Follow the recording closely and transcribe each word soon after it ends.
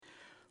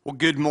Well,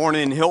 good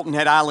morning, Hilton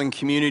Head Island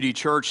Community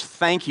Church.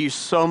 Thank you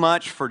so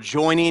much for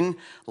joining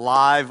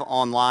live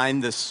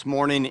online this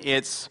morning.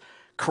 It's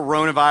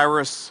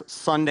Coronavirus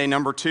Sunday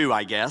number 2,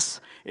 I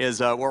guess, is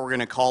what we're going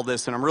to call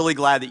this. And I'm really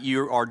glad that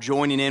you are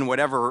joining in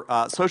whatever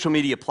social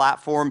media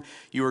platform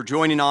you are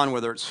joining on,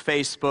 whether it's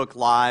Facebook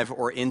Live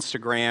or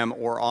Instagram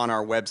or on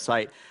our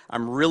website.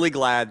 I'm really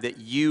glad that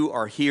you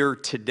are here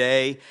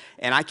today,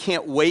 and I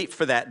can't wait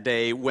for that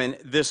day when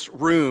this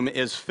room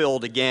is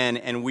filled again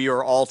and we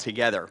are all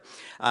together.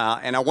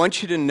 And I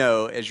want you to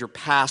know, as your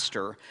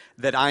pastor,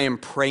 that I am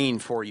praying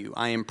for you.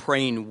 I am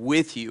praying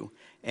with you.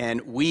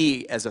 And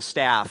we, as a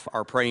staff,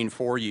 are praying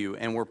for you.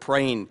 And we're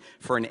praying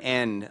for an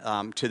end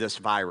to this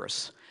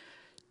virus.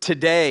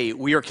 Today,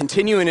 we are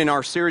continuing in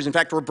our series. In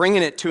fact, we're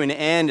bringing it to an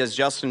end, as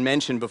Justin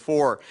mentioned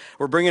before.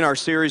 We're bringing our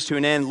series to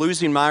an end.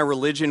 Losing My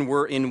Religion,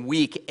 we're in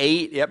week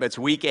 8. Yep, it's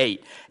week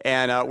 8.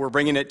 And we're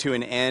bringing it to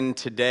an end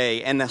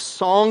today. And the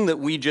song that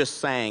we just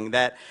sang,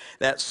 that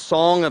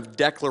song of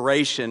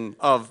declaration,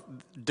 of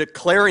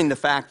declaring the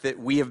fact that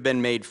we have been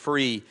made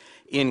free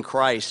in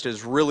Christ,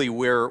 is really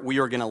where we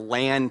are going to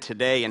land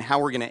today and how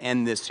we're going to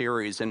end this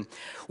series. And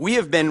we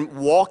have been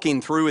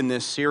walking through in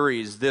this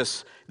series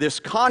this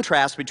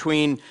contrast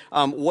between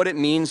what it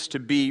means to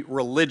be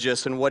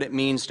religious and what it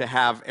means to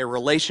have a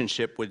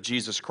relationship with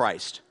Jesus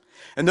Christ.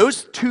 And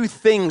those two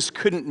things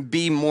couldn't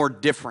be more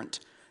different.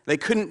 They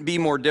couldn't be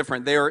more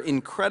different. They are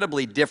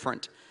incredibly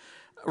different.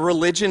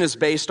 Religion is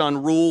based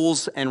on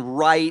rules and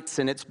rites,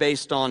 and it's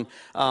based on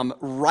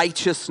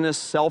righteousness,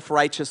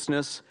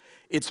 self-righteousness.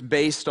 It's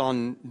based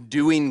on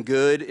doing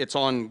good. It's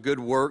on good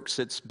works.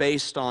 It's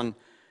based on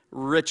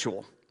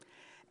ritual.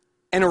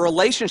 And a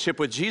relationship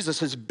with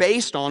Jesus is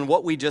based on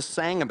what we just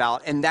sang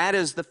about, and that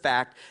is the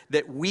fact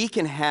that we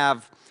can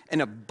have an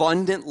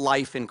abundant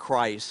life in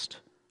Christ,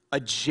 a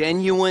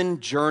genuine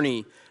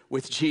journey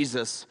with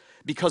Jesus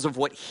because of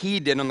what He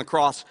did on the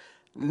cross,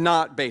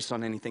 not based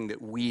on anything that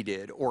we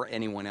did or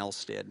anyone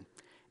else did.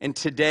 And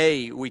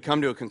today, we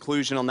come to a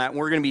conclusion on that. And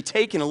we're going to be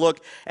taking a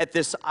look at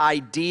this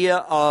idea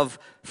of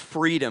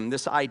freedom,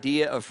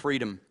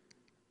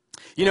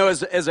 You know,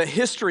 as a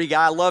history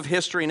guy, I love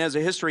history, and as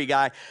a history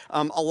guy,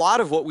 a lot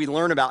of what we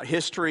learn about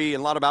history and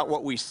a lot about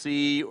what we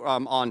see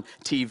on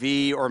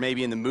TV or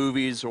maybe in the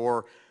movies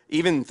or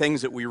even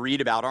things that we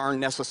read about aren't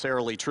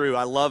necessarily true.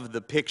 I love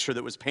the picture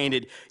that was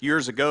painted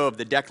years ago of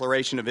the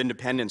Declaration of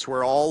Independence,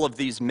 where all of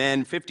these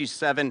men,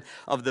 57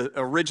 of the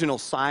original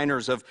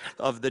signers of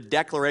the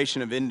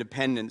Declaration of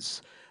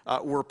Independence,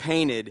 were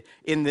painted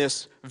in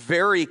this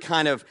very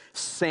kind of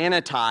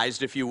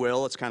sanitized, if you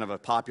will, it's kind of a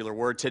popular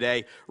word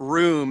today,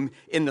 room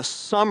in the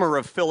summer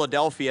of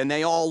Philadelphia. And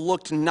they all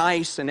looked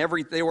nice, and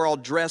they were all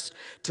dressed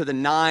to the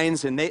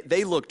nines, and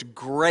they looked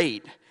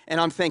great. And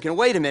I'm thinking,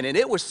 wait a minute,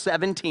 it was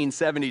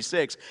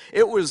 1776.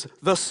 It was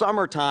the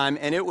summertime,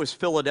 and it was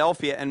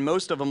Philadelphia, and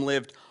most of them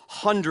lived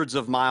hundreds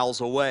of miles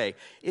away.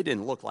 It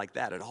didn't look like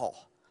that at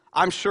all.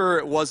 I'm sure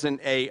it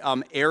wasn't a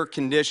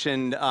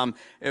air-conditioned,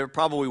 it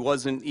probably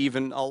wasn't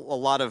even a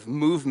lot of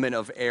movement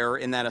of air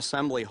in that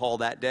assembly hall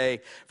that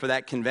day for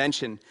that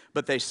convention,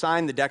 but they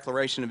signed the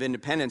Declaration of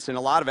Independence, and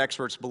a lot of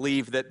experts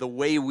believe that the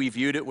way we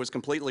viewed it was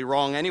completely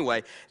wrong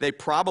anyway. They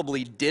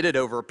probably did it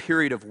over a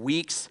period of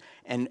weeks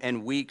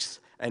and weeks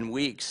and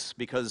weeks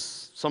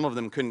because some of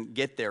them couldn't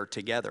get there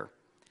together.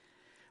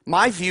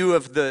 My view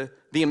of the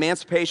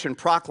Emancipation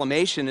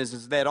Proclamation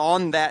is that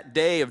on that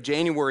day of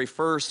January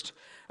 1st,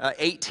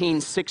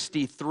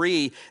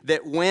 1863,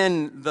 that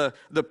when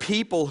the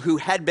people who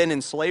had been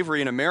in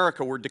slavery in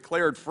America were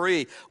declared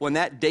free, when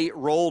that date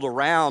rolled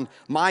around,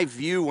 my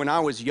view when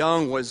I was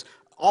young was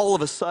all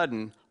of a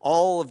sudden,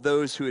 all of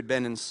those who had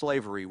been in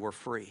slavery were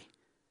free.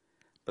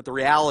 But the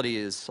reality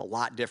is a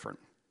lot different.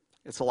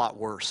 It's a lot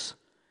worse.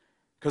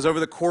 Because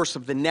over the course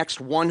of the next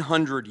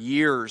 100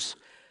 years,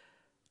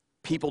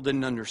 people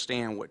didn't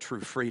understand what true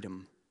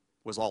freedom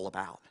was all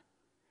about.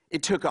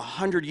 It took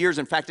 100 years.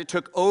 In fact, it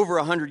took over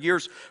 100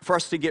 years for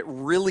us to get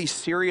really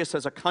serious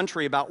as a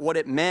country about what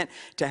it meant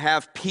to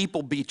have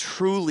people be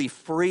truly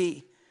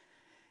free.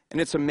 And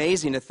it's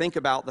amazing to think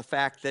about the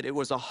fact that it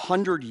was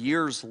 100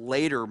 years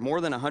later, more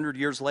than 100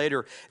 years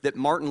later, that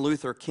Martin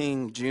Luther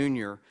King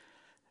Jr.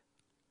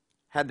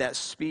 had that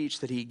speech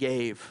that he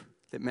gave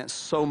that meant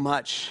so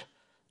much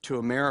to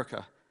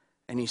America.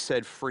 And he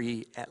said,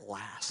 "Free at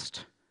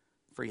last,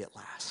 free at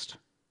last."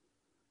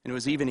 And it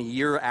was even a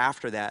year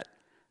after that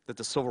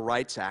the Civil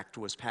Rights Act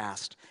was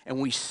passed, and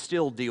we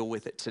still deal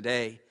with it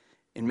today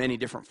in many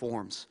different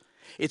forms.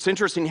 It's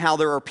interesting how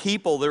there were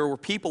people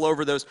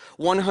over those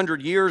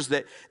 100 years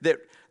that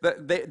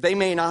they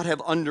may not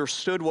have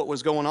understood what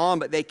was going on,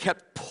 but they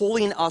kept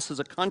pulling us as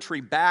a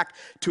country back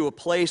to a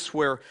place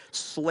where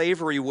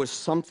slavery was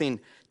something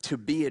to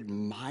be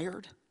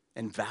admired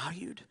and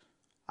valued.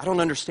 I don't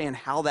understand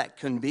how that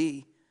can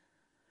be,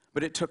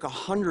 but it took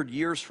 100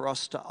 years for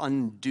us to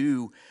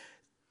undo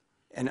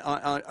and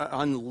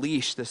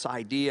unleash this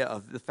idea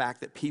of the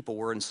fact that people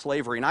were in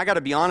slavery. And I got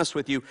to be honest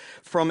with you,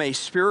 from a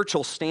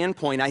spiritual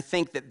standpoint, I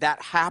think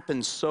that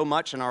happens so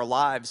much in our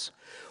lives.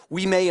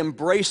 We may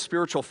embrace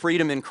spiritual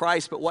freedom in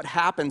Christ, but what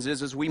happens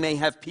is we may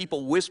have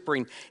people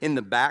whispering in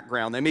the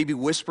background. They may be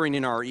whispering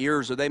in our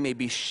ears, or they may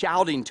be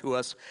shouting to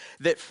us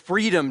that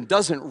freedom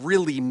doesn't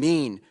really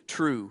mean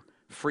true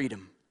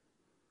freedom.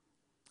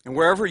 And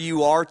wherever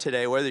you are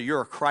today, whether you're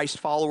a Christ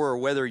follower or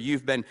whether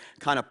you've been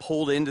kind of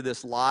pulled into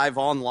this live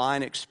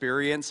online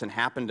experience and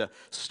happened to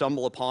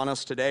stumble upon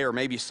us today, or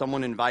maybe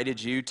someone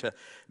invited you to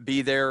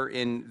be there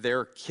in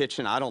their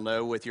kitchen, I don't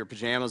know, with your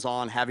pajamas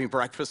on, having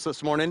breakfast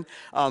this morning,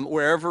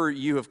 wherever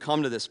you have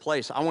come to this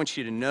place, I want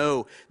you to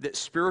know that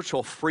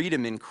spiritual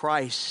freedom in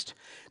Christ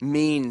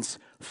means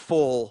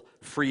full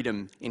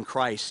freedom in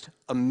Christ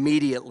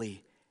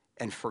immediately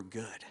and for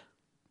good.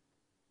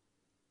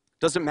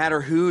 Doesn't matter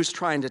who's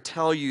trying to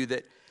tell you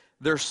that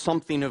there's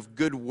something of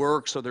good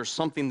works, or there's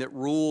something that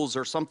rules,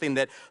 or something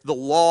that the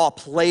law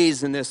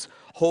plays in this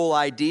whole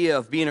idea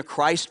of being a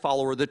Christ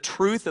follower. The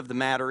truth of the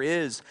matter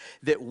is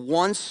that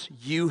once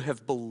you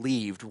have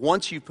believed,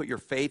 once you put your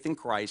faith in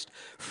Christ,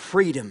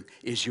 freedom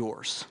is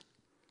yours.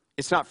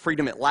 It's not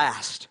freedom at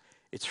last,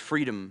 it's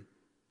freedom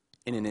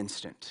in an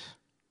instant.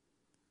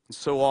 And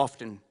so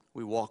often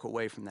we walk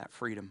away from that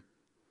freedom.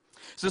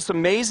 It's this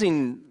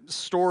amazing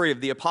story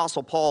of the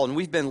Apostle Paul, and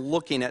we've been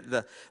looking at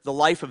the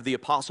life of the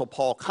Apostle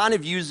Paul, kind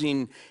of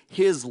using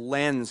his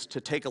lens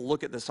to take a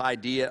look at this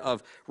idea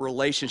of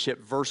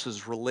relationship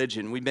versus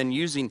religion. We've been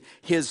using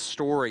his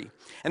story.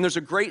 And there's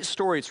a great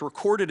story. It's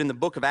recorded in the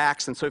book of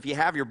Acts, and so if you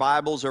have your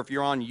Bibles or if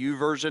you're on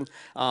YouVersion,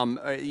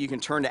 you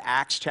can turn to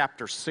Acts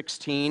chapter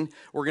 16.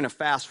 We're going to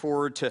fast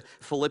forward to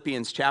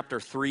Philippians chapter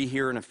 3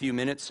 here in a few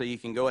minutes, so you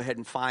can go ahead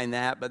and find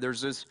that. But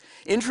there's this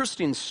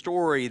interesting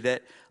story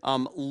that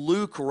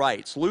Luke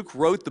writes. Luke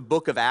wrote the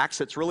book of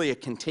Acts. It's really a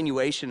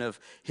continuation of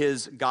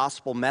his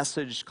gospel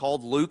message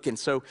called Luke, and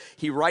so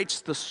he writes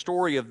the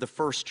story of the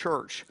first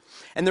church.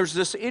 And there's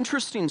this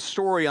interesting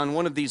story on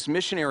one of these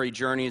missionary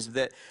journeys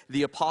that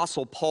the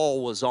Apostle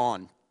Paul was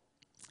on.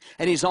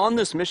 And he's on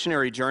this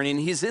missionary journey, and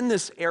he's in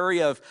this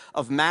area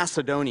of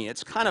Macedonia.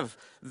 It's kind of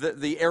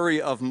the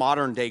area of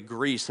modern-day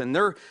Greece. And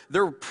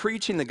they're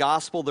preaching the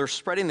gospel, they're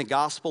spreading the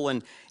gospel.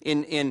 And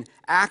in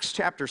Acts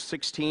chapter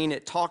 16,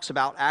 it talks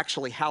about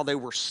actually how they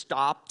were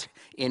stopped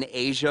in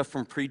Asia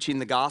from preaching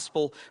the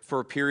gospel for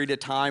a period of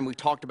time. We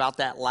talked about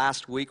that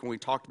last week when we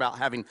talked about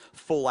having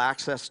full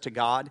access to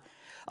God.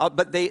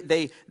 But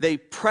they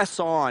press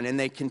on, and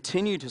they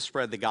continue to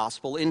spread the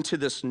gospel into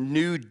this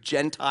new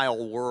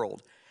Gentile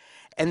world.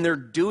 And they're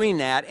doing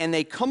that, and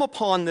they come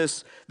upon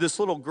this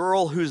little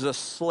girl who's a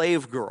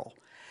slave girl.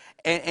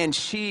 And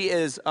she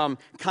is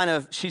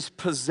she's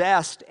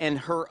possessed, and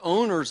her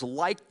owners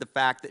like the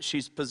fact that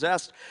she's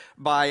possessed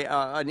by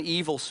an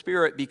evil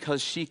spirit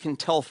because she can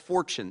tell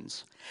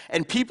fortunes.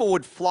 And people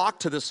would flock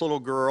to this little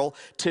girl,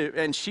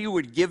 and she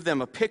would give them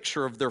a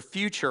picture of their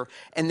future,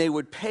 and they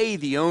would pay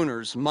the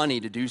owners money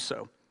to do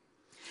so.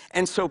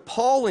 And so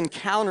Paul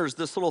encounters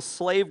this little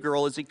slave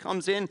girl as he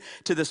comes in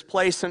to this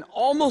place and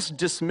almost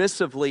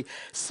dismissively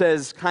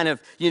says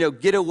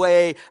get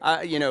away,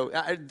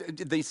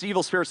 these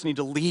evil spirits need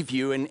to leave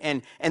you,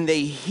 and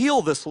they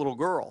heal this little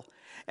girl.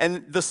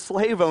 And the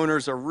slave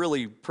owners are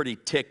really pretty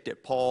ticked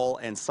at Paul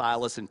and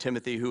Silas and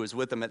Timothy, who was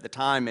with them at the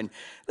time, and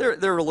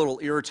they're a little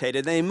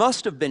irritated. They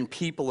must have been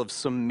people of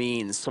some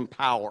means, some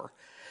power,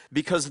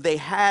 because they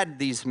had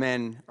these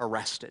men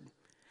arrested.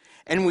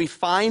 And we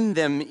find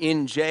them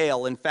in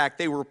jail. In fact,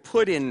 they were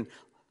put in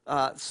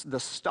the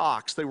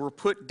stocks. They were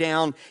put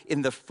down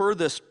in the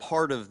furthest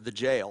part of the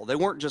jail. They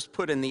weren't just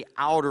put in the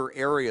outer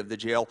area of the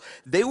jail.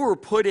 They were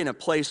put in a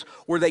place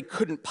where they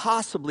couldn't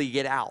possibly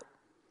get out.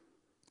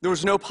 There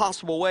was no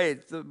possible way.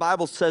 The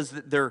Bible says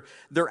that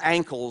their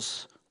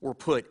ankles were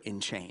put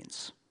in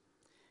chains.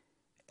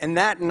 And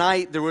that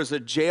night, there was a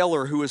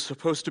jailer who was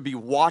supposed to be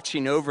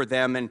watching over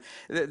them, and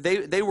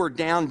they were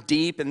down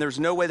deep, and there's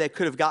no way they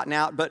could have gotten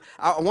out. But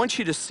I want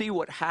you to see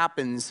what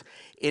happens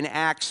in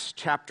Acts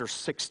chapter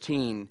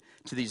 16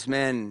 to these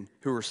men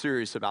who are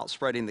serious about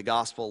spreading the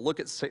gospel. Look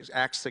at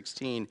Acts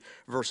 16,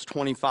 verse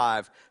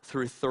 25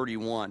 through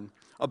 31.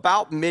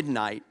 About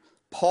midnight,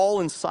 Paul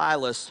and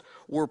Silas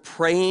were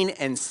praying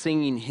and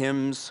singing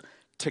hymns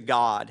to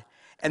God,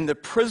 and the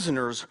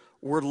prisoners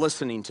were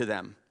listening to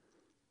them.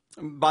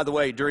 By the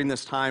way, during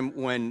this time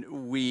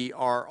when we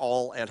are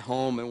all at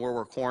home and where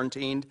we're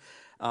quarantined,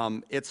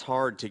 it's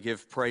hard to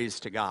give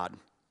praise to God.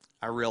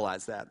 I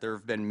realize that. There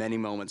have been many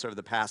moments over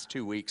the past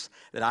 2 weeks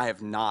that I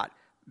have not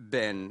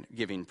been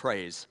giving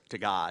praise to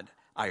God.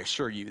 I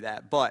assure you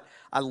that. But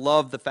I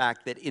love the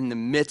fact that in the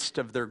midst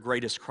of their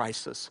greatest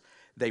crisis,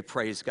 they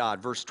praise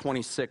God. Verse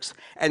 26,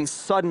 and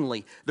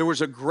suddenly there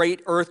was a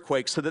great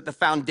earthquake so that the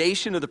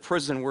foundation of the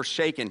prison were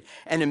shaken,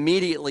 and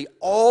immediately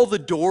all the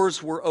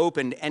doors were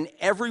opened and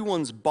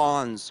everyone's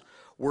bonds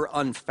were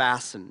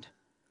unfastened.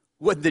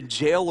 When the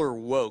jailer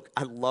woke,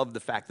 I love the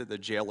fact that the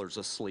jailer's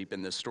asleep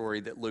in this story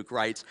that Luke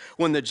writes.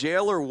 When the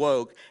jailer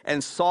woke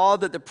and saw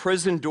that the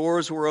prison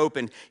doors were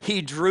open,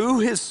 he drew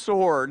his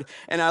sword.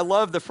 And I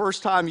love the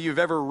first time you've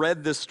ever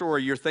read this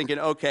story, you're thinking,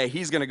 okay,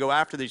 he's going to go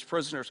after these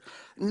prisoners.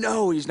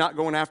 No, he's not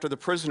going after the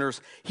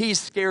prisoners. He's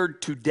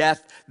scared to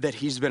death that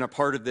he's been a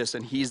part of this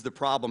and he's the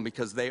problem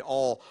because they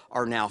all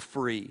are now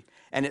free.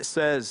 And it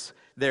says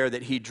there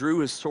that he drew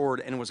his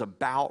sword and was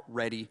about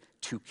ready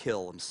to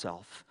kill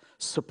himself,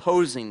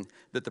 supposing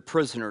that the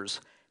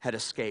prisoners had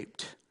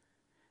escaped.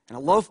 And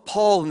I love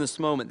Paul in this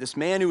moment. This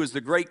man who was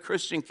the great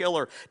Christian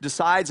killer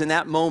decides in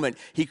that moment,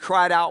 he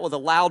cried out with a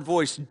loud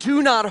voice,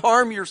 "Do not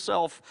harm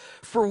yourself,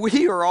 for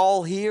we are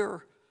all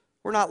here.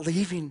 We're not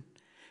leaving."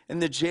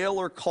 And the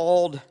jailer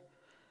called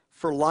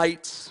for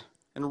lights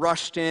and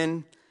rushed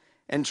in,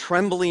 and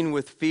trembling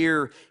with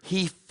fear,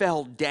 he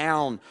fell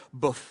down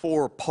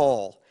before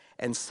Paul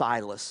and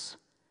Silas.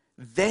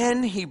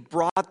 Then he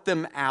brought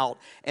them out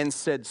and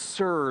said,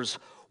 "Sirs,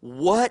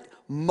 what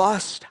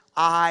must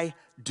I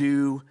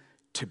do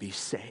to be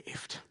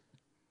saved?"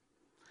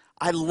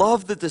 I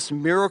love that this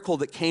miracle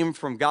that came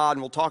from God,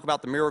 and we'll talk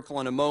about the miracle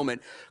in a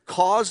moment,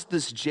 caused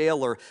this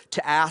jailer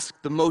to ask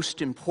the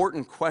most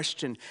important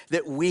question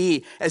that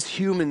we as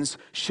humans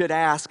should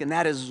ask, and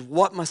that is,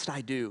 what must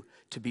I do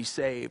to be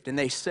saved? And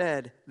they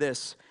said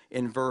this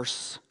in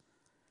verse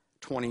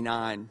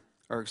 29,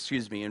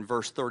 in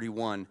verse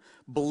 31.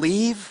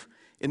 Believe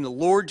in the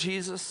Lord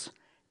Jesus,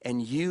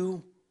 and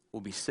you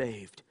will be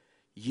saved,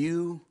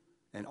 you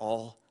and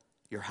all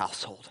your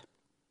household.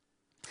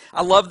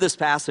 I love this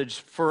passage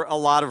for a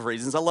lot of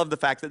reasons. I love the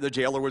fact that the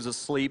jailer was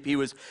asleep. He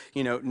was,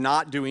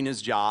 not doing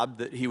his job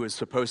that he was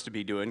supposed to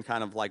be doing,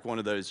 kind of like one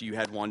of those, you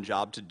had one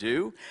job to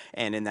do,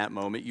 and in that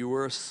moment you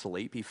were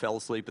asleep. He fell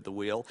asleep at the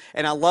wheel.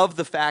 And I love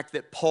the fact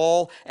that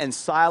Paul and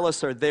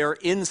Silas are there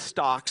in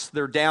stocks.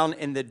 They're down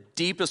in the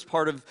deepest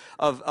part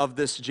of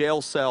this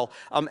jail cell,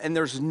 and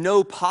there's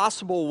no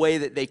possible way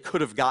that they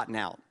could have gotten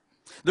out.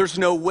 There's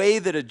no way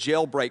that a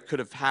jailbreak could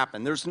have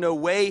happened. There's no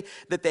way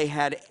that they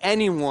had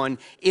anyone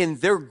in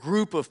their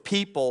group of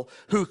people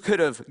who could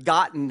have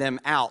gotten them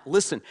out.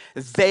 Listen,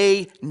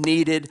 they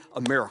needed a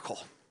miracle.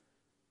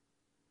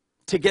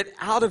 To get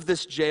out of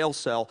this jail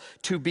cell,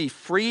 to be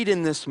freed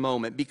in this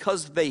moment,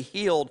 because they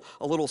healed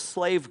a little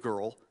slave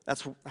girl,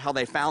 that's how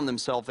they found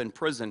themselves in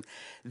prison,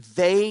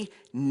 they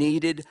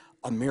needed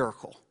a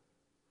miracle.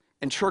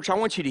 And church, I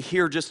want you to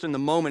hear just in the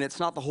moment, it's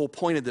not the whole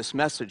point of this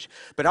message,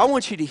 but I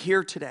want you to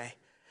hear today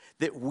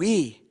that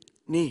we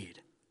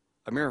need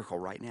a miracle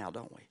right now,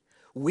 don't we?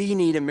 We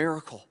need a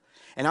miracle.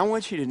 And I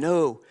want you to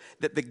know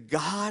that the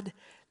God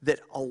that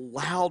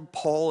allowed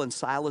Paul and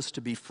Silas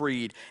to be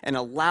freed and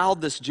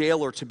allowed this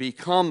jailer to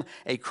become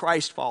a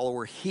Christ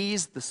follower,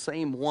 he's the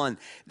same one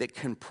that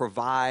can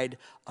provide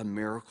a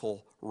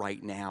miracle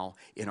right now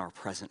in our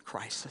present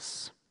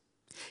crisis.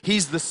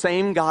 He's the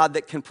same God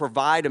that can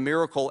provide a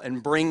miracle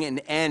and bring an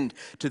end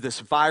to this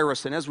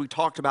virus. And as we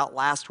talked about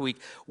last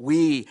week,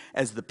 we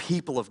as the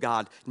people of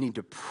God need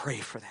to pray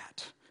for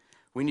that.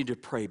 We need to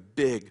pray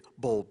big,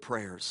 bold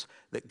prayers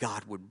that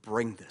God would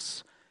bring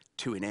this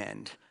to an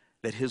end,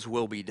 that his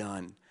will be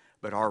done.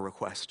 But our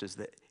request is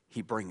that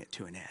he bring it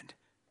to an end.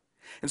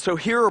 And so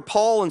here are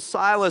Paul and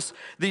Silas,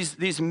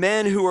 these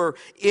men who are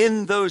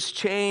in those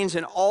chains,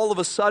 and all of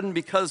a sudden,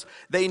 because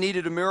they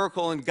needed a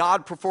miracle and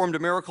God performed a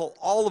miracle,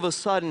 all of a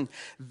sudden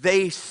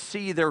they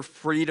see their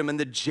freedom, and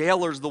the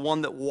jailer's the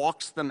one that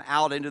walks them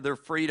out into their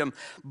freedom.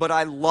 But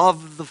I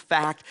love the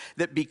fact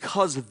that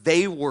because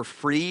they were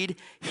freed,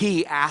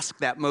 he asked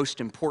that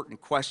most important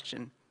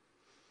question.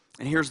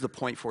 And here's the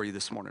point for you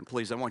this morning.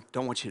 Please, don't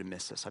want you to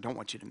miss this. I don't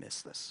want you to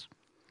miss this.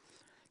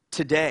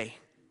 Today,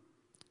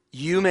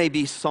 you may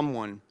be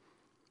someone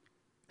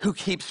who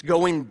keeps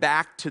going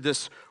back to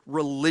this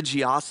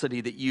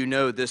religiosity that you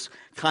know, this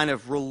kind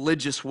of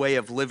religious way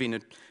of living,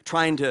 and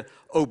trying to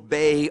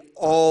obey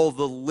all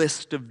the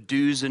list of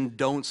do's and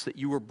don'ts that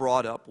you were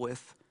brought up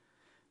with.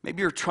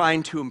 Maybe you're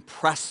trying to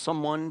impress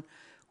someone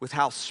with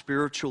how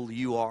spiritual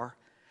you are.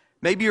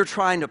 Maybe you're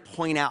trying to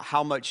point out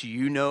how much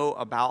you know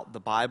about the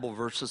Bible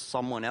versus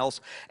someone else,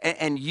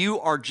 and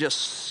you are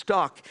just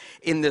stuck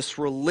in this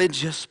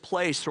religious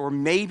place. Or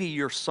maybe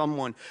you're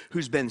someone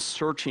who's been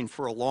searching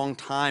for a long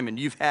time, and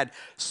you've had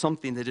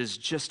something that has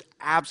just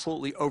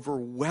absolutely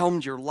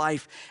overwhelmed your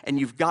life, and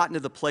you've gotten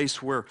to the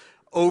place where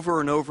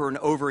over and over and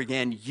over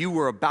again, you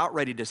were about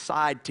ready to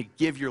decide to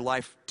give your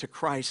life to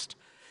Christ.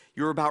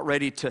 You were about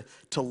ready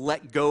to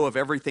let go of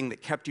everything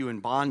that kept you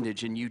in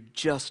bondage, and you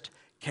just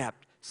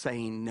kept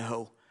saying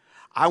no.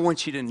 I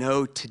want you to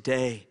know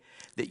today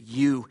that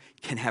you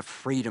can have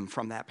freedom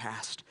from that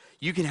past.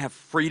 You can have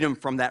freedom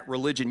from that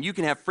religion. You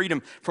can have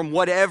freedom from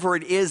whatever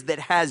it is that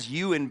has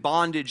you in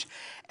bondage.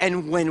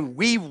 And when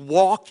we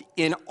walk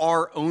in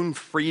our own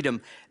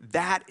freedom,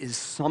 that is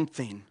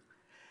something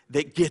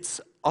that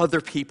gets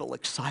other people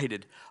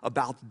excited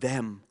about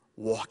them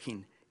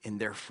walking in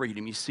their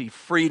freedom. You see,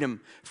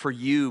 freedom for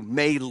you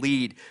may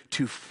lead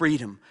to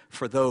freedom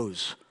for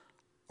those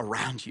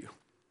around you.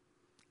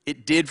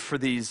 It did for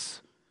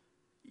these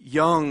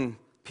young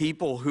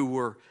people who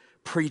were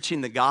preaching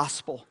the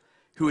gospel,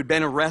 who had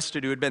been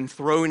arrested, who had been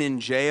thrown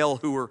in jail,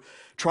 who were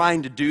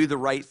trying to do the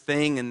right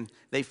thing, and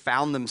they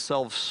found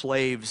themselves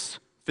slaves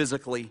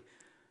physically.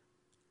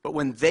 But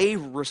when they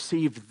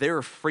received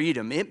their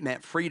freedom, it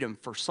meant freedom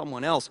for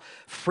someone else.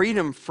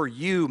 Freedom for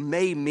you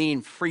may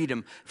mean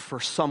freedom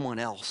for someone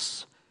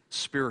else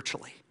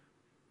spiritually.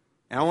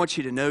 And I want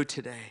you to know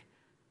today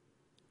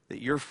that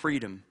your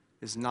freedom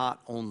is not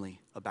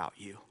only about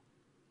you.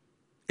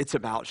 It's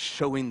about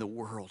showing the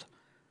world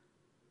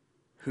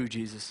who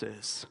Jesus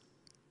is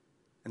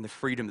and the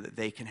freedom that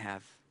they can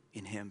have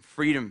in him.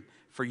 Freedom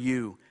for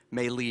you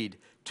may lead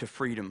to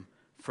freedom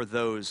for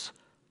those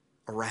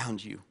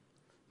around you.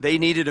 They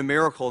needed a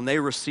miracle, and they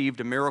received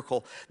a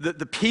miracle.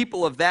 The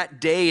people of that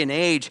day and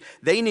age,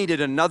 they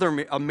needed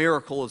a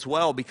miracle as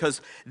well,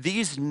 because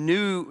these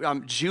new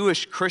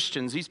Jewish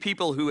Christians, these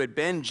people who had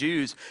been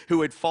Jews,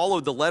 who had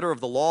followed the letter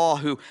of the law,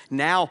 who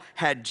now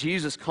had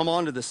Jesus come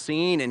onto the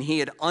scene, and he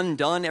had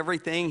undone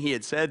everything. He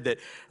had said that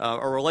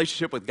a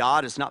relationship with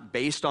God is not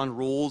based on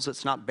rules.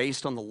 It's not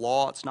based on the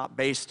law. It's not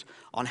based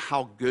on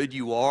how good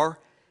you are.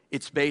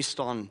 It's based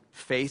on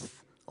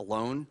faith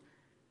alone.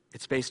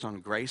 It's based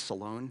on grace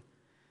alone.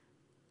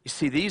 You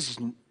see, these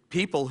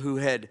people who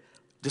had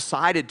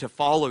decided to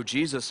follow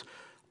Jesus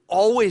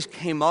always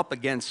came up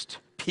against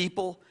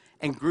people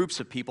and groups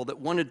of people that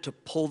wanted to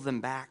pull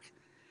them back.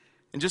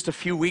 And just a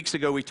few weeks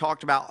ago, we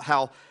talked about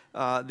how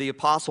the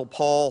Apostle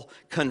Paul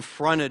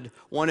confronted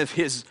one of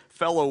his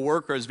fellow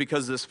workers,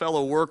 because this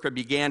fellow worker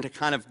began to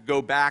kind of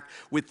go back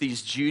with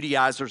these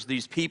Judaizers,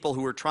 these people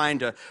who were trying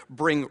to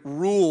bring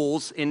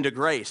rules into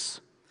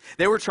grace.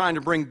 They were trying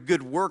to bring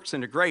good works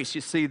into grace.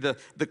 You see, the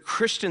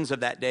Christians of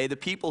that day, the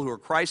people who were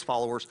Christ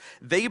followers,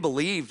 they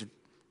believed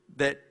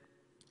that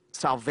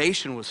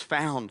salvation was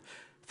found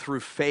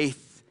through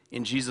faith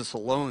in Jesus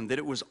alone, that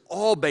it was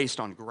all based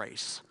on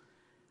grace.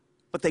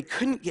 But they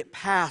couldn't get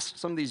past,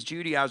 some of these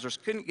Judaizers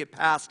couldn't get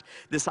past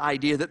this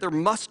idea that there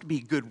must be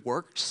good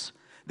works,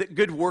 that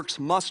good works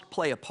must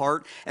play a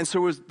part. And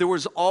so there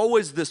was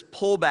always this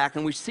pullback,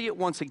 and we see it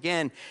once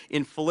again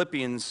in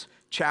Philippians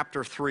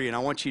chapter 3, and I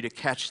want you to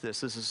catch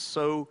this. This is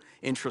so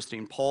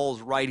interesting.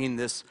 Paul's writing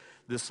this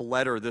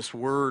letter, this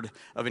word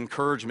of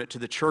encouragement to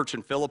the church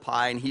in Philippi,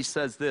 and he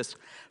says this: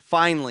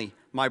 "Finally,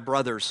 my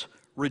brothers,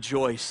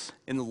 rejoice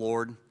in the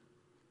Lord."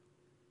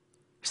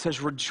 He says,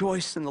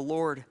 rejoice in the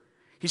Lord.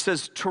 He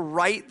says, to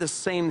write the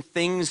same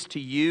things to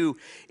you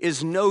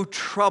is no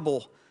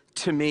trouble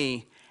to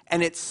me,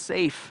 and it's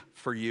safe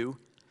for you.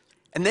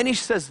 And then he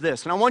says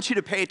this, and I want you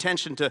to pay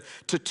attention to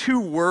two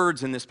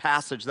words in this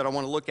passage that I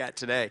want to look at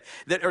today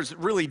that are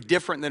really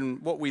different than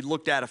what we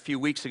looked at a few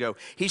weeks ago.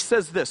 He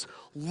says this: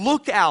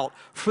 look out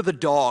for the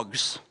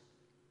dogs.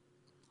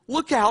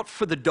 Look out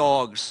for the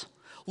dogs.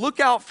 Look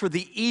out for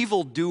the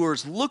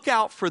evildoers. Look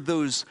out for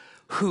those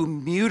who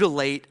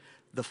mutilate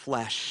the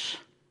flesh.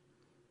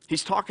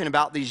 He's talking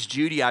about these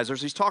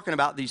Judaizers. He's talking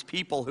about these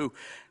people who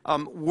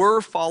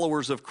were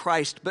followers of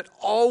Christ, but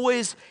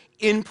always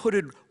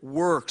inputted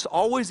works,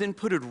 always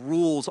inputted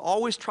rules,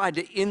 always tried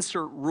to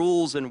insert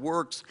rules and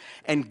works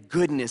and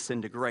goodness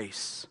into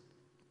grace.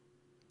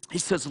 He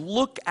says,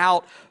 look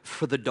out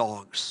for the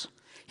dogs.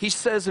 He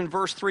says in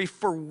verse 3,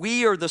 for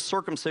we are the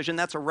circumcision.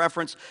 That's a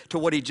reference to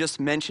what he just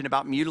mentioned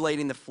about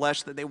mutilating the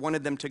flesh, that they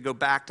wanted them to go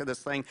back to this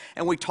thing.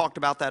 And we talked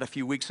about that a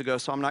few weeks ago,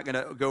 so I'm not going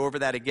to go over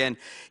that again.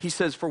 He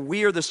says, for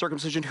we are the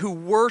circumcision who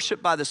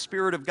worship by the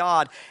Spirit of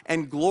God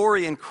and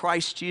glory in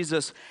Christ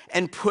Jesus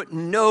and put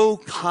no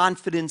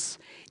confidence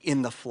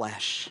in the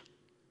flesh.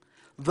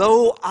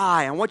 Though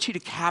I want you to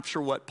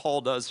capture what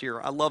Paul does here.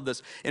 I love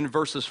this in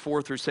verses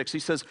 4 through 6. He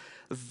says,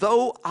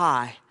 though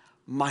I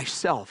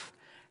myself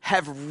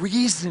have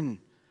reason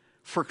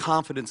for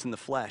confidence in the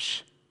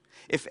flesh.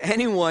 If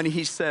anyone,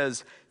 he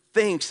says,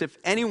 if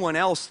anyone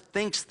else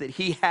thinks that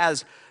he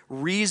has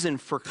reason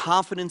for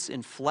confidence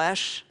in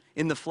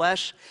the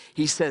flesh,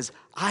 he says,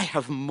 I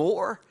have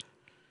more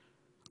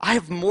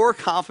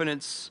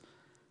confidence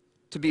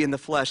to be in the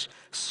flesh.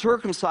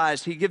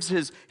 Circumcised, he gives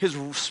his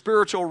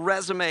spiritual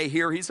resume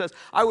here. He says,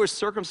 I was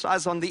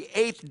circumcised on the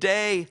 8th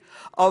day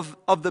of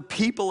the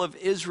people of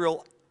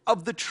Israel,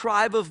 of the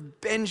tribe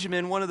of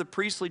Benjamin, one of the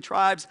priestly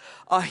tribes,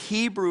 a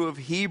Hebrew of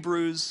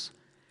Hebrews.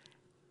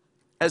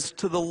 As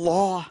to the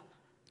law,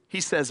 he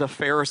says a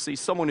Pharisee,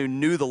 someone who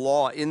knew the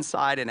law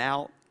inside and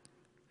out.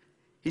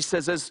 He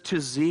says, as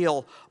to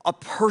zeal, a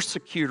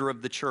persecutor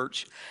of the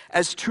church.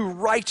 As to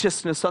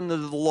righteousness under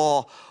the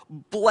law,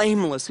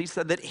 blameless. He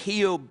said that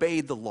he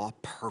obeyed the law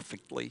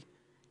perfectly.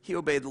 He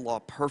obeyed the law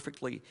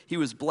perfectly. He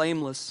was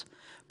blameless.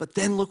 But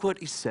then look what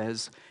he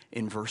says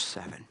in verse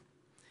 7.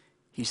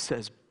 He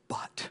says,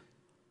 but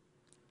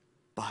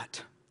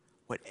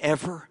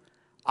whatever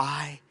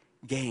I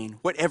gain,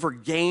 whatever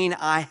gain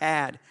I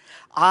had,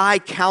 I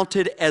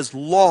counted as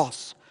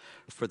loss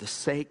for the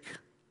sake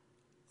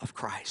of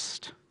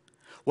Christ.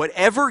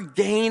 Whatever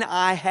gain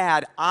I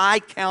had,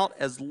 I count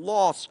as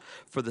loss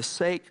for the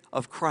sake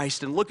of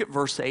Christ. And look at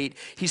verse 8.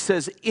 He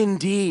says,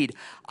 indeed,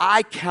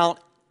 I count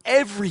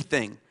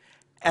everything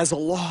as a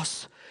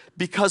loss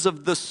because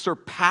of the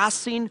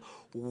surpassing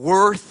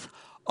worth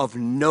of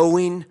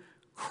knowing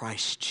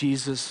Christ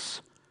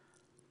Jesus,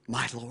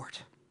 my Lord.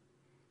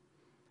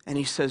 And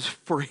he says,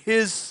 for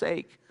his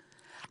sake,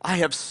 I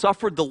have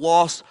suffered the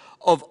loss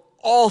of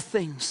all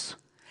things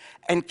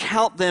and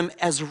count them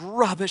as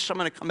rubbish. I'm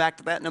going to come back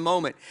to that in a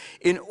moment.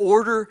 In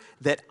order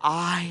that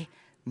I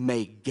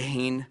may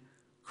gain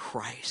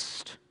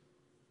Christ.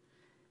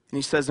 And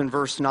he says in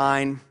verse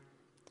 9,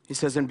 he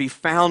says, and be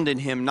found in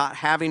him, not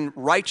having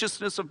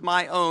righteousness of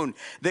my own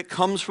that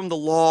comes from the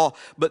law,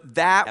 but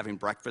that, having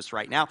breakfast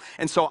right now.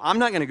 And so I'm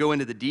not going to go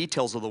into the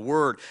details of the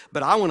word,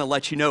 but I want to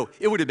let you know,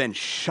 it would have been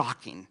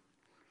shocking.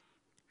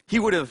 He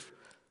would have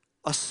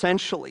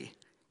essentially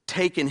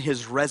taken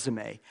his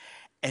resume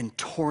and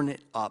torn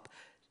it up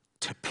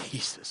to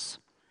pieces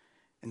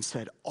and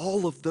said,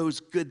 all of those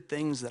good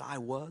things that I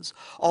was,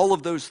 all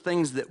of those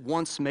things that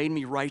once made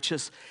me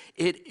righteous,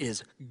 it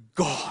is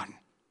gone.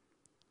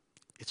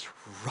 It's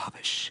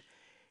rubbish.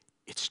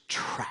 It's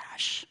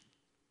trash.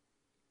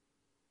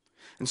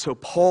 And so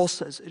Paul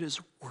says it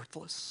is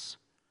worthless.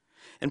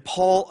 And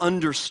Paul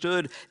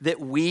understood that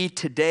we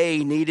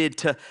today needed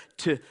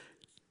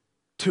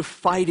to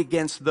fight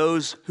against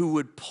those who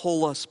would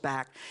pull us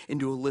back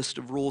into a list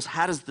of rules.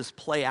 How does this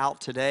play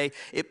out today?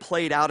 It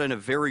played out in a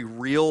very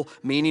real,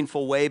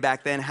 meaningful way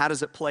back then. How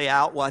does it play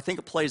out? Well, I think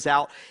it plays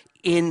out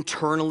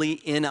internally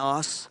in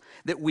us,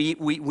 that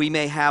we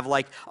may have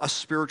like a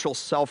spiritual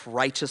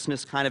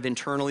self-righteousness kind of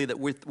internally, that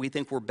we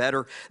think we're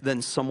better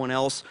than someone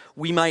else.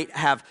 We might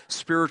have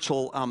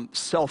spiritual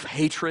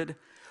self-hatred,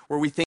 where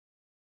we think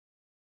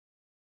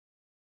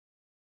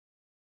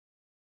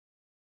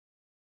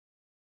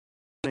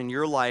in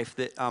your life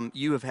that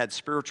you have had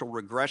spiritual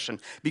regression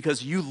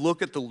because you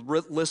look at the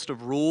list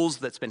of rules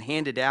that's been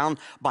handed down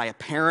by a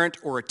parent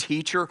or a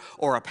teacher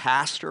or a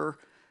pastor,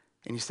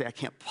 and you say, I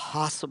can't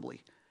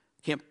possibly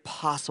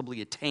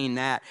attain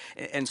that.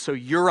 And so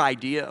your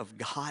idea of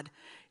God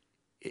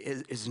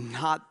is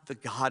not the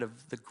God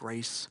of the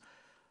grace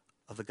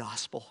of the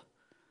gospel.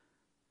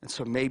 And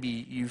so maybe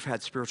you've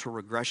had spiritual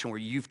regression where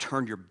you've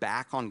turned your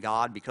back on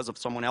God because of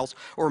someone else,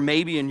 or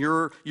maybe in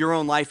your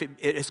own life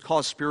it has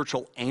caused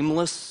spiritual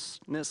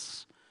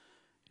aimlessness.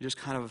 You're just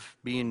kind of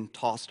being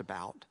tossed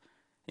about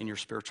in your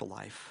spiritual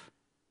life.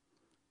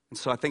 And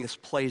so I think this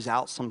plays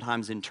out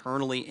sometimes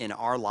internally in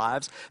our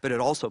lives, but it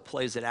also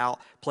plays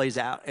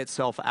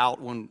itself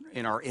out when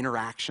in our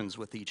interactions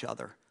with each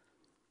other.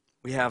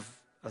 We have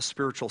a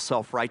spiritual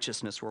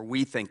self-righteousness where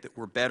we think that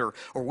we're better,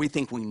 or we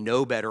think we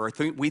know better, or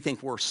we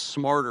think we're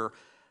smarter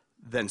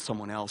than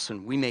someone else,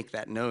 and we make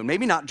that known.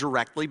 Maybe not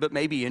directly, but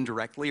maybe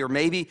indirectly, or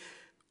maybe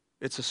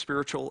it's a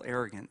spiritual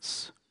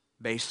arrogance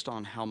based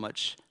on how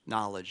much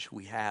knowledge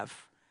we have.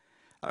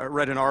 I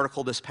read an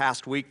article this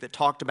past week that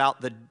talked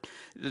about the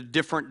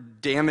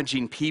different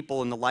damaging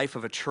people in the life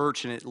of a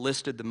church, and it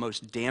listed the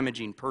most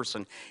damaging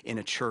person in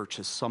a church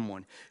as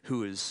someone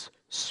who is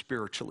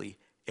spiritually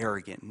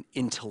arrogant and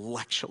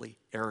intellectually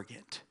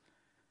arrogant.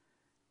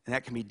 And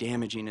that can be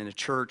damaging in a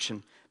church,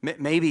 and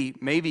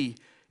maybe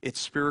it's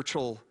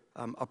spiritual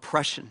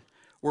oppression,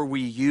 where we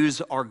use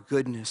our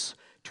goodness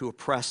to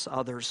oppress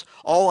others.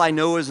 All I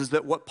know is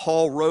that what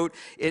Paul wrote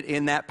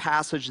in that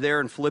passage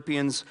there in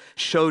Philippians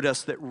showed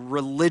us that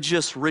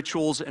religious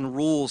rituals and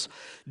rules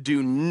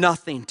do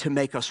nothing to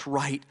make us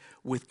right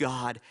with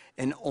God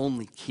and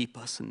only keep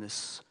us in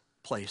this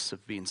place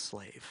of being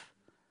slaves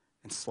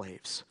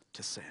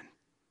to sin.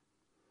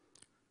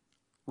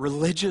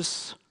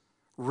 Religious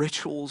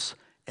rituals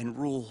and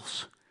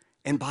rules,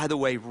 and by the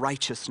way,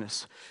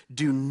 righteousness,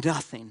 do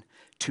nothing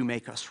to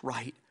make us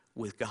right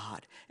with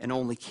God and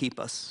only keep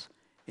us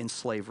in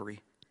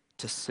slavery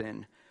to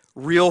sin.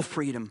 Real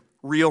freedom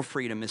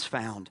is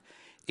found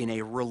in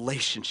a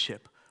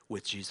relationship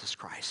with Jesus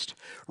Christ.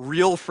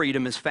 Real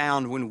freedom is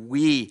found when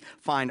we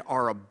find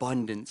our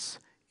abundance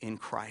in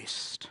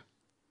Christ.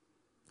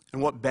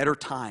 And what better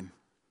time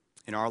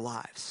in our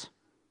lives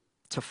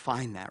to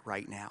find that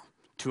right now,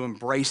 to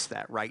embrace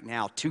that right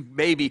now, to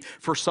maybe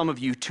for some of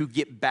you to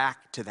get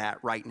back to that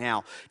right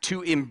now,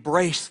 to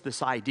embrace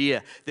this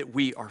idea that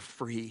we are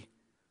free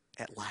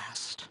at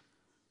last,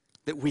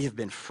 that we have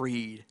been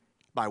freed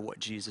by what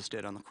Jesus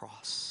did on the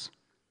cross.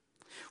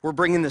 We're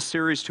bringing this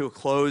series to a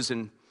close,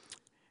 and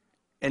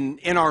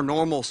in our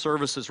normal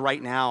services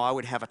right now, I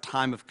would have a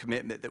time of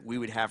commitment that we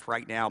would have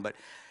right now, but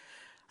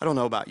I don't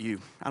know about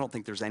you. I don't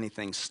think there's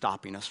anything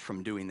stopping us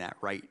from doing that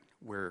right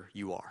where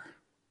you are.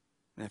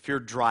 And if you're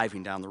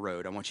driving down the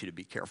road, I want you to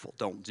be careful.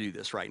 Don't do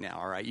this right now,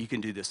 all right? You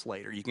can do this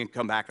later. You can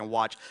come back and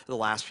watch the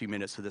last few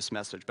minutes of this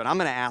message. But I'm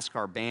going to ask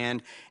our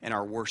band and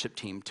our worship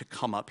team to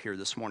come up here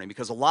this morning,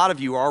 because a lot of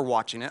you are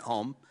watching at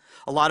home.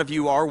 A lot of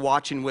you are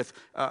watching with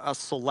a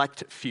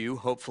select few,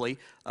 hopefully,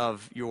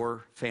 of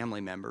your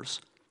family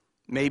members.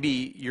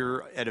 Maybe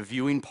you're at a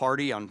viewing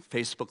party on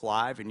Facebook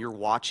Live and you're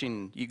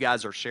watching. You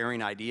guys are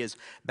sharing ideas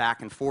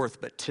back and forth.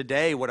 But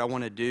today what I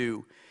want to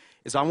do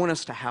is I want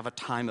us to have a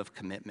time of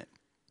commitment.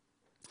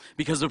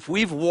 Because if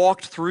we've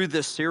walked through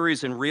this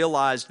series and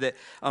realized that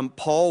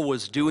Paul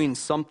was doing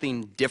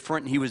something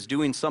different, he was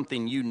doing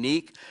something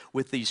unique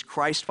with these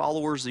Christ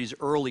followers, these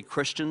early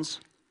Christians,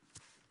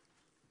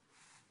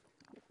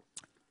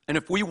 and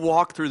if we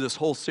walk through this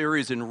whole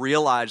series and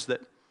realize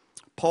that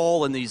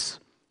Paul and these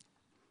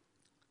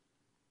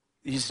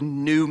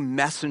new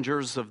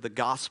messengers of the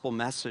gospel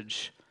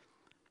message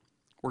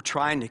were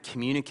trying to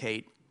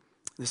communicate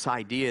this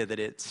idea that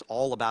it's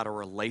all about a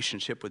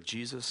relationship with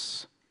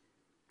Jesus.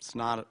 It's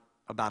not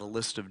about a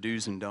list of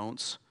do's and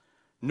don'ts,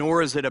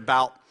 nor is it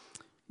about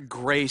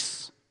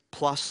grace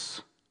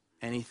plus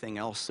anything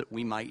else that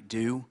we might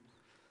do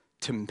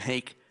to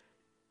make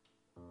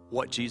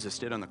what Jesus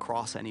did on the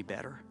cross any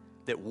better.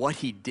 That what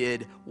he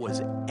did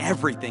was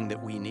everything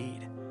that we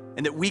need,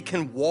 and that we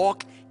can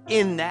walk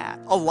in that,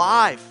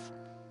 alive,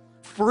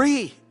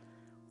 free,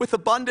 with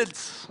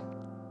abundance.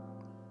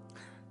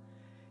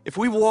 If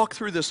we walk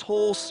through this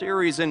whole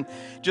series and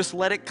just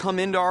let it come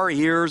into our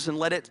ears and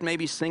let it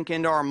maybe sink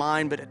into our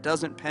mind, but it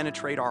doesn't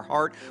penetrate our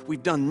heart,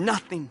 we've done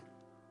nothing.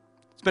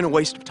 It's been a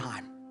waste of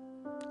time.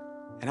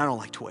 And I don't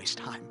like to waste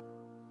time.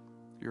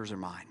 Yours or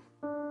mine.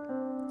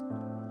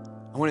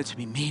 I want it to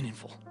be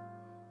meaningful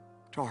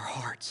to our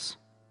hearts.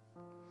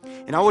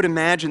 And I would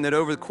imagine that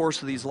over the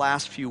course of these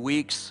last few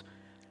weeks,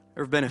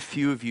 there have been a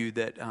few of you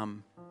that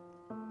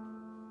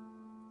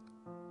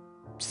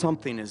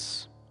something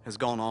has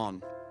gone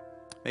on.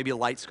 Maybe a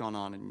light's gone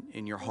on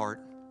in your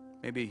heart.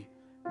 Maybe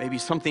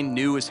something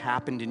new has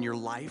happened in your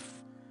life.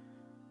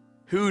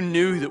 Who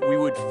knew that we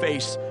would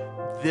face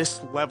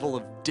this level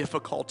of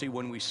difficulty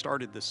when we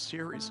started this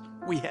series?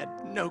 We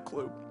had no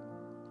clue.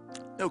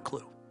 No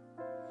clue.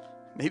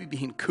 Maybe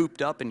being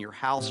cooped up in your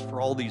house for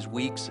all these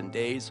weeks and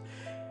days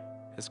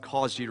has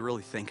caused you to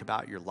really think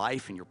about your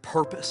life and your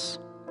purpose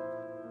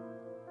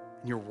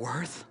and your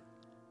worth.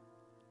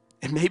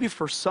 And maybe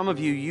for some of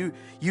you,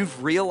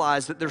 you've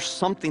realized that there's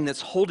something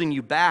that's holding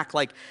you back,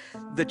 like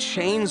the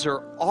chains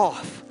are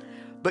off,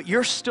 but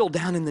you're still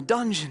down in the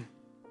dungeon.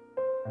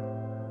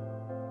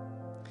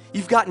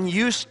 You've gotten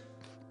used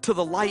to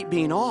the light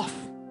being off.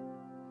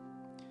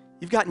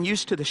 You've gotten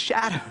used to the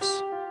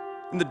shadows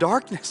and the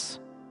darkness.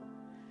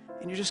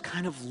 And you're just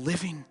kind of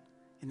living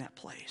in that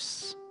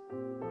place.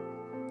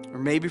 Or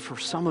maybe for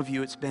some of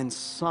you, it's been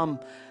some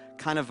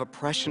kind of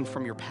oppression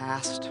from your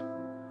past.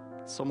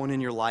 Someone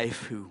in your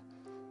life who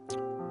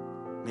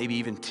maybe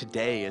even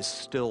today is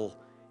still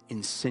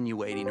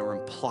insinuating or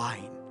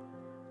implying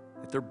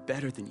that they're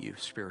better than you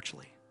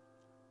spiritually,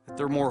 that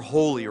they're more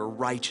holy or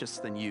righteous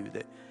than you,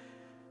 that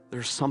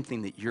there's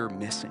something that you're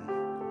missing.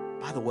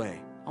 By the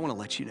way, I want to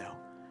let you know,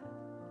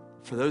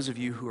 for those of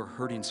you who are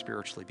hurting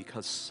spiritually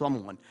because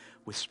someone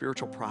with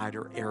spiritual pride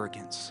or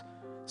arrogance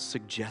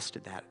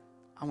suggested that,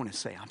 I want to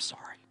say, I'm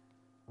sorry.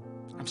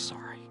 I'm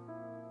sorry.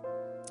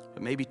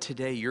 But maybe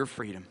today your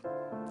freedom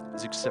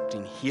is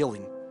accepting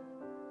healing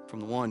from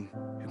the one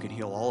who can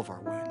heal all of our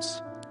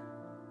wounds.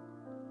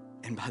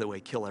 And by the way,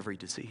 kill every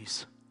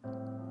disease.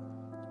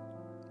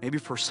 Maybe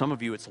for some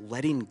of you, it's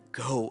letting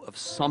go of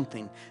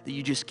something that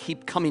you just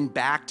keep coming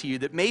back to you,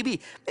 that maybe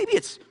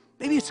it's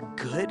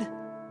good,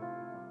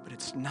 but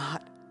it's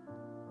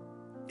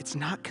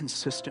not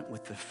consistent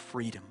with the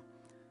freedom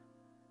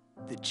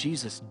that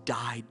Jesus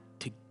died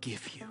to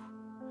give you.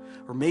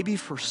 Or maybe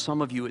for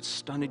some of you, it's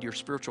stunted your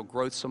spiritual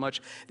growth so much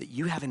that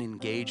you haven't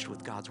engaged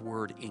with God's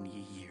word in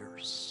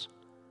years.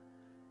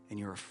 And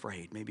you're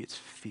afraid. Maybe it's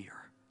fear.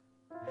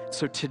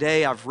 So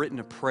today I've written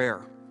a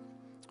prayer.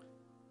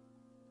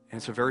 And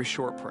it's a very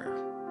short prayer.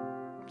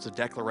 It's a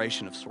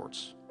declaration of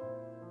sorts.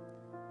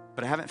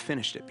 But I haven't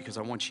finished it because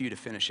I want you to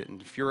finish it.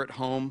 And if you're at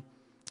home,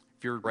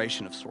 if you're a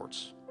declaration of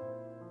sorts.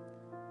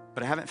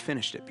 But I haven't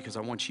finished it because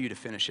I want you to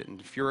finish it. And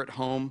if you're at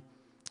home,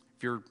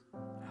 if you're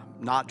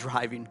not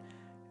driving,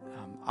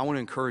 I want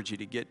to encourage you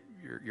to get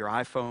your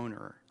iPhone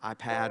or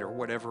iPad or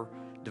whatever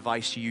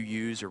device you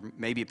use, or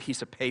maybe a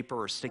piece of paper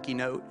or a sticky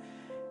note.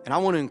 And I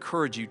want to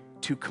encourage you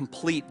to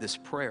complete this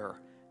prayer.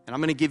 And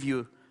I'm going to give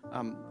you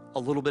a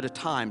little bit of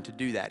time to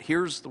do that.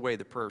 Here's the way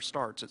the prayer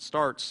starts. It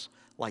starts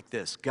like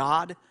this.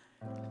 God,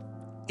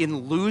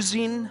 in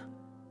losing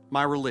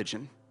my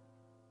religion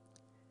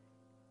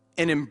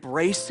and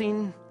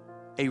embracing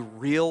a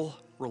real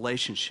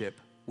relationship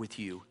with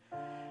you,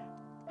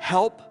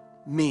 help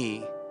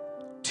me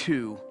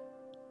to,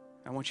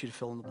 I want you to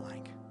fill in the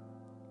blank.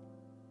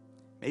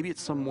 Maybe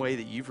it's some way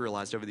that you've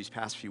realized over these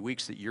past few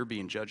weeks that you're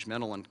being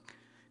judgmental and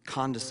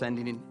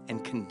condescending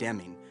and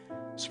condemning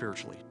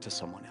spiritually to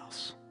someone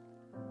else.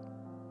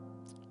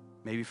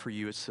 Maybe for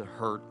you it's a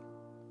hurt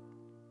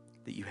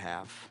that you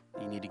have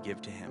that you need to give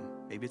to him.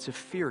 Maybe it's a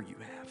fear you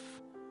have.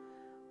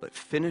 But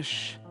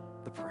finish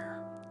the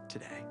prayer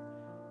today.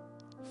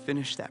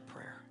 Finish that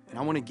prayer. And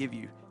I want to give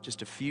you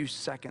just a few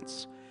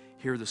seconds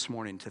here this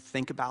morning to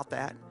think about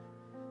that.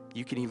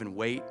 You can even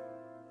wait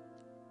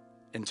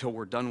until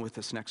we're done with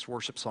this next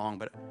worship song,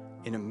 but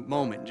in a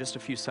moment, just a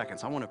few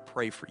seconds, I want to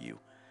pray for you.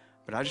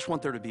 But I just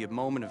want there to be a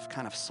moment of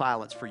kind of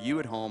silence for you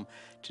at home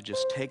to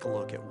just take a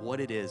look at what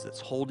it is that's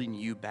holding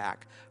you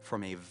back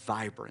from a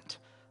vibrant,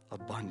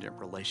 abundant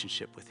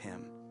relationship with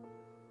him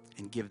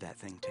and give that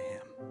thing to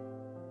him.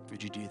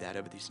 Would you do that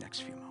over these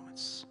next few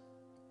moments?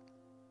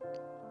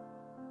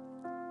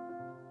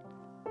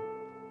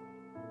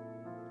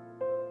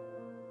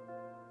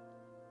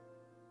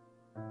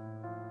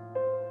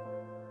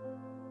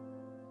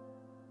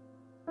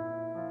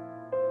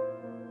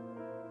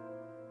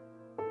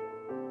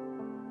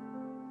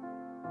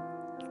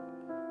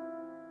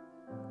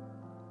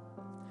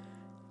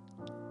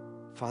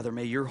 Father,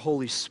 may your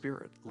Holy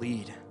Spirit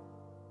lead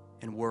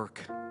and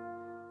work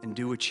and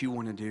do what you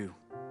want to do.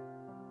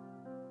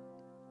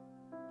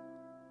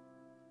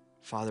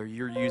 Father,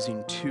 you're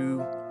using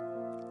two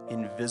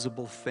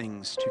invisible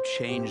things to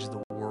change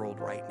the world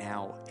right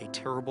now: a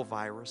terrible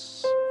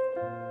virus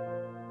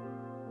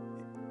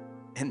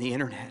and the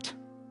internet.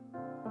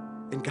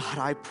 And God,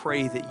 I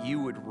pray that you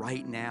would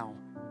right now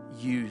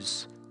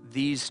use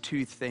these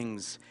two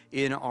things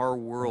in our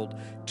world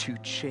to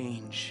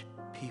change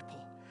people.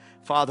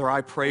 Father, I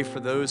pray for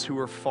those who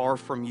are far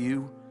from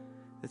you,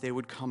 that they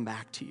would come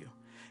back to you.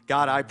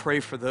 God, I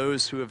pray for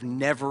those who have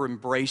never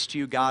embraced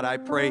you. God, I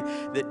pray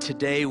that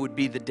today would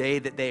be the day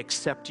that they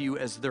accept you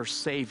as their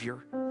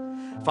Savior.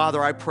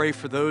 Father, I pray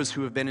for those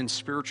who have been in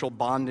spiritual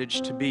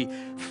bondage to be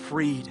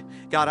freed.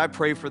 God, I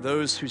pray for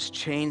those whose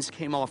chains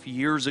came off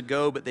years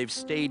ago, but they've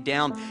stayed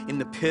down in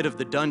the pit of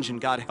the dungeon.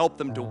 God, help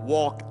them to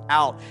walk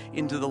out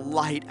into the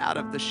light, out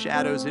of the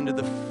shadows, into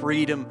the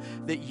freedom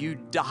that you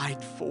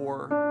died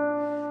for.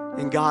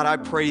 And God, I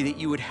pray that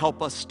you would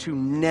help us to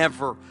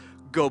never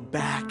go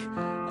back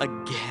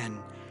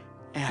again,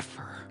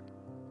 ever.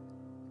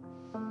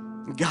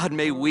 God,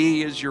 may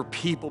we as your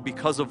people,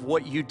 because of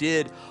what you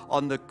did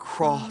on the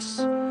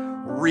cross,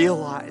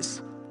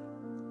 realize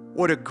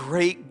what a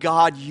great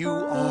God you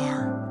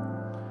are.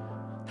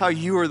 How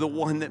you are the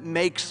one that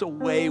makes a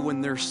way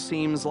when there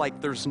seems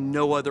like there's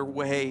no other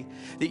way.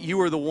 That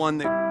you are the one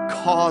that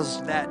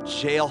caused that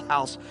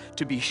jailhouse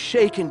to be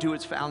shaken to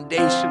its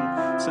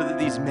foundation so that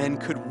these men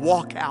could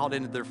walk out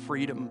into their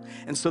freedom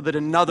and so that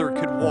another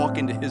could walk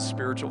into his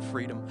spiritual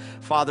freedom.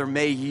 Father,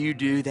 may you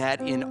do that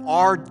in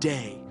our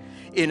day,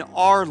 in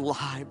our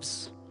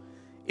lives,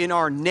 in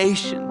our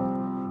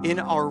nation, in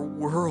our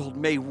world.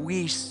 May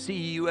we see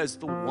you as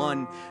the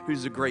one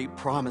who's a great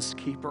promise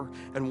keeper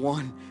and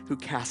one who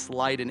casts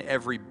light in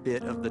every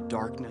bit of the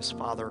darkness.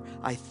 Father,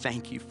 I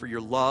thank you for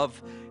your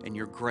love and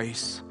your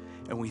grace,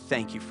 and we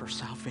thank you for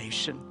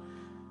salvation.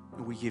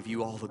 And we give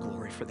you all the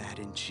glory for that.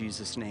 In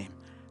Jesus' name,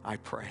 I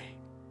pray.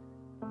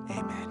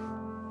 Amen.